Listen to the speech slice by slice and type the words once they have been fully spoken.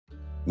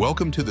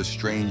Welcome to the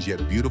strange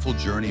yet beautiful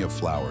journey of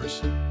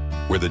flowers,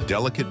 where the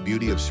delicate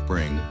beauty of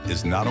spring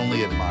is not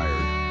only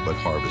admired, but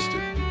harvested.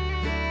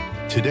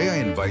 Today I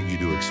invite you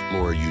to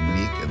explore a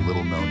unique and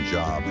little-known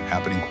job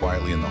happening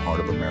quietly in the heart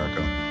of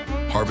America,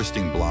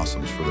 harvesting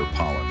blossoms for their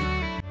pollen.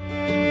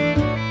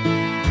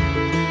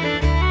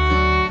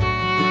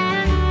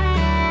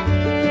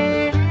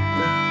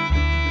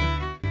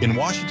 In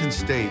Washington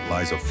state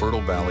lies a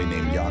fertile valley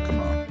named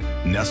Yakima,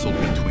 nestled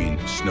between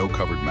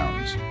snow-covered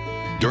mountains.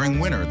 During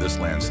winter, this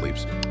land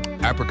sleeps.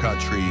 Apricot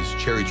trees,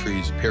 cherry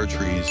trees, pear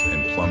trees,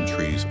 and plum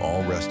trees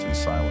all rest in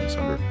silence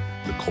under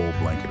the cold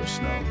blanket of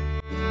snow.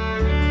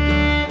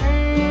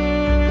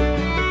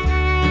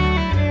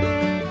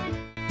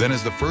 Then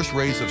as the first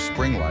rays of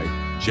spring light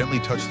gently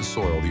touch the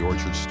soil, the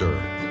orchards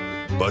stir.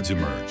 Buds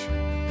emerge,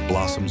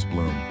 blossoms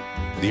bloom.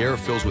 The air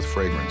fills with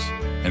fragrance,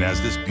 and as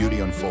this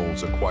beauty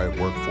unfolds, a quiet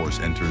workforce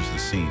enters the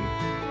scene,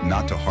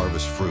 not to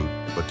harvest fruit,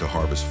 but to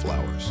harvest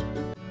flowers.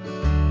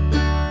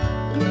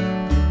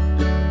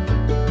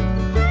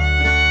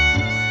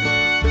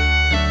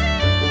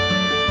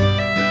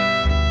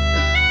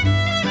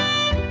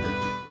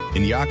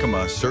 In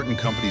Yakima, certain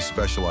companies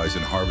specialize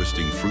in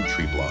harvesting fruit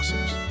tree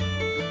blossoms.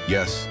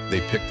 Yes,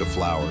 they pick the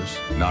flowers,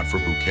 not for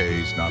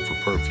bouquets, not for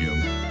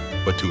perfume,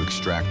 but to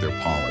extract their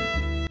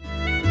pollen.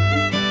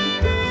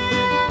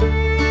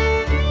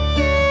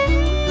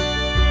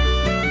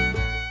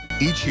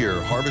 Each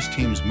year, harvest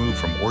teams move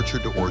from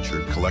orchard to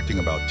orchard, collecting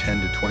about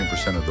 10 to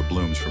 20% of the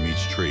blooms from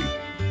each tree.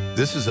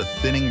 This is a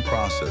thinning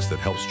process that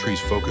helps trees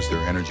focus their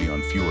energy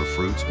on fewer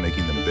fruits,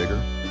 making them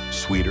bigger,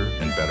 sweeter,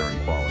 and better in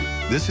quality.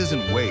 This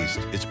isn't waste,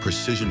 it's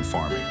precision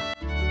farming.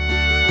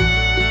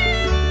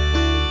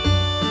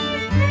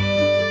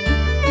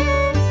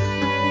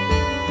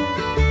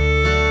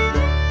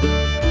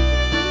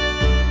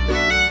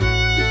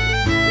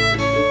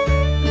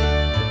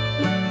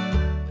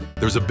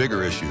 There's a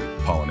bigger issue,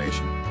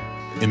 pollination.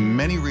 In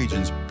many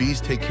regions, bees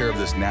take care of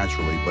this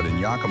naturally, but in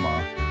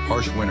Yakima,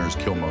 harsh winters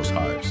kill most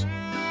hives.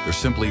 There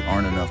simply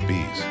aren't enough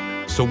bees.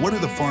 So what do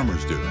the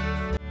farmers do?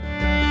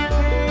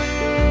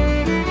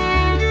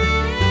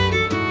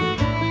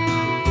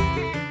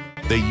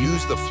 They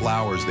use the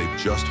flowers they've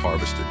just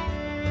harvested.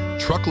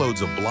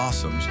 Truckloads of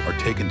blossoms are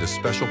taken to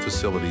special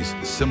facilities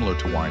similar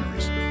to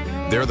wineries.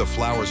 There, the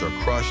flowers are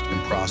crushed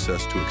and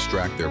processed to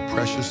extract their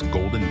precious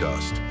golden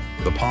dust,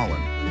 the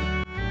pollen.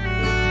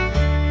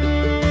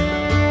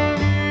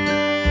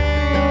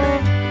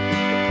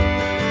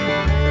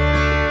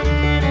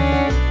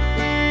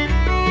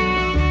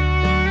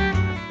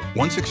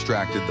 Once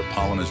extracted, the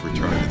pollen is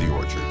returned to the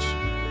orchards.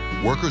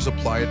 Workers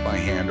apply it by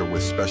hand or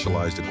with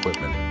specialized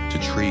equipment to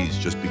trees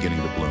just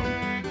beginning to bloom.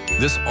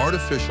 This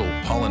artificial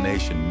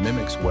pollination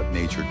mimics what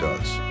nature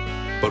does,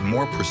 but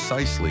more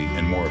precisely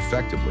and more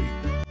effectively.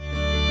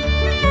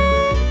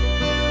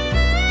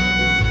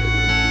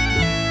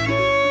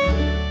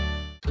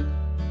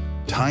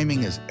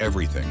 Timing is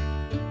everything.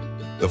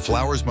 The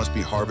flowers must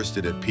be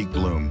harvested at peak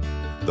bloom.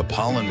 The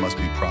pollen must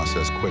be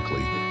processed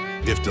quickly.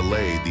 If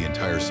delayed, the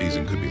entire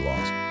season could be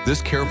lost.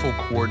 This careful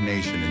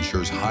coordination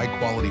ensures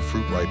high-quality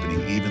fruit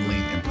ripening evenly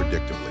and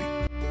predictably.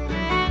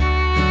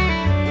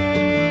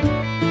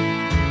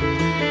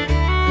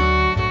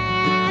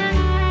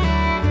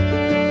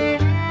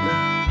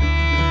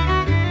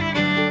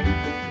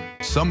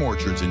 Some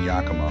orchards in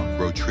Yakima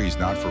grow trees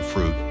not for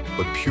fruit,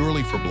 but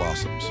purely for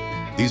blossoms.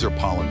 These are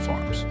pollen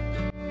farms.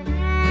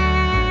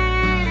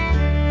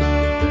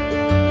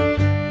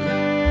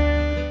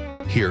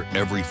 Here,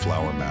 every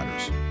flower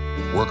matters.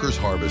 Workers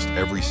harvest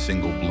every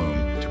single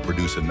bloom to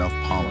produce enough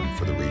pollen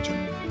for the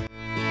region.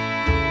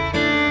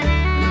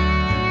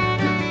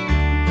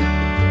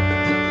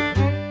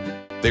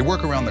 They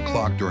work around the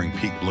clock during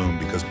peak bloom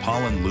because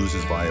pollen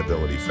loses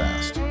viability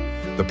fast.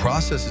 The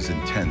process is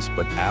intense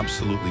but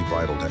absolutely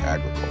vital to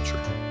agriculture.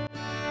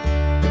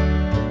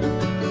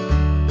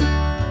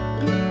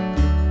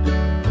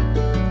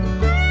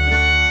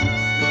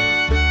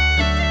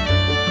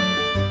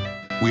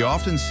 We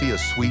often see a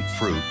sweet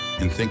fruit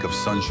and think of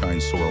sunshine,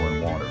 soil,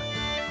 and water.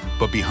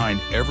 But behind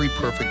every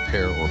perfect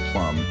pear or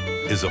plum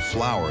is a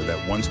flower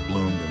that once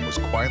bloomed and was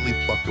quietly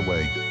plucked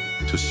away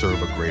to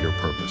serve a greater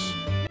purpose.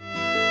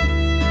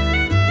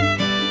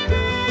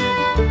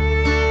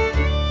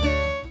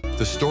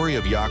 The story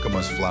of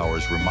Yakima's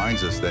flowers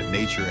reminds us that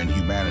nature and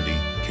humanity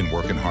can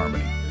work in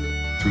harmony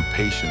through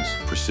patience,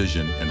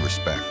 precision, and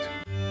respect.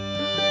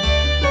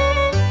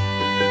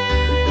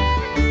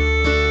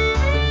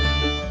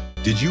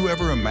 Did you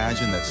ever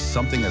imagine that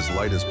something as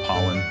light as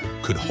pollen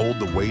could hold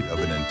the weight of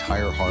an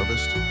entire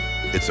harvest?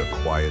 It's a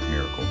quiet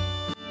miracle.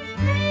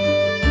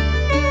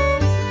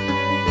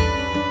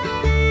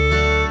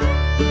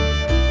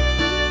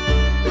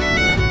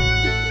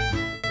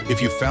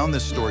 If you found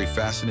this story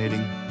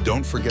fascinating,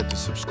 don't forget to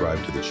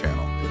subscribe to the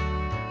channel.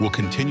 We'll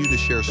continue to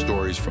share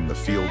stories from the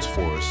fields,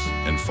 forests,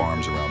 and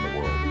farms around the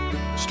world.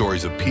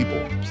 Stories of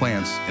people,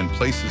 plants, and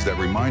places that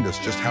remind us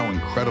just how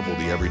incredible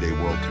the everyday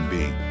world can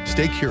be.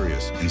 Stay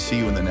curious and see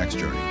you in the next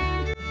journey.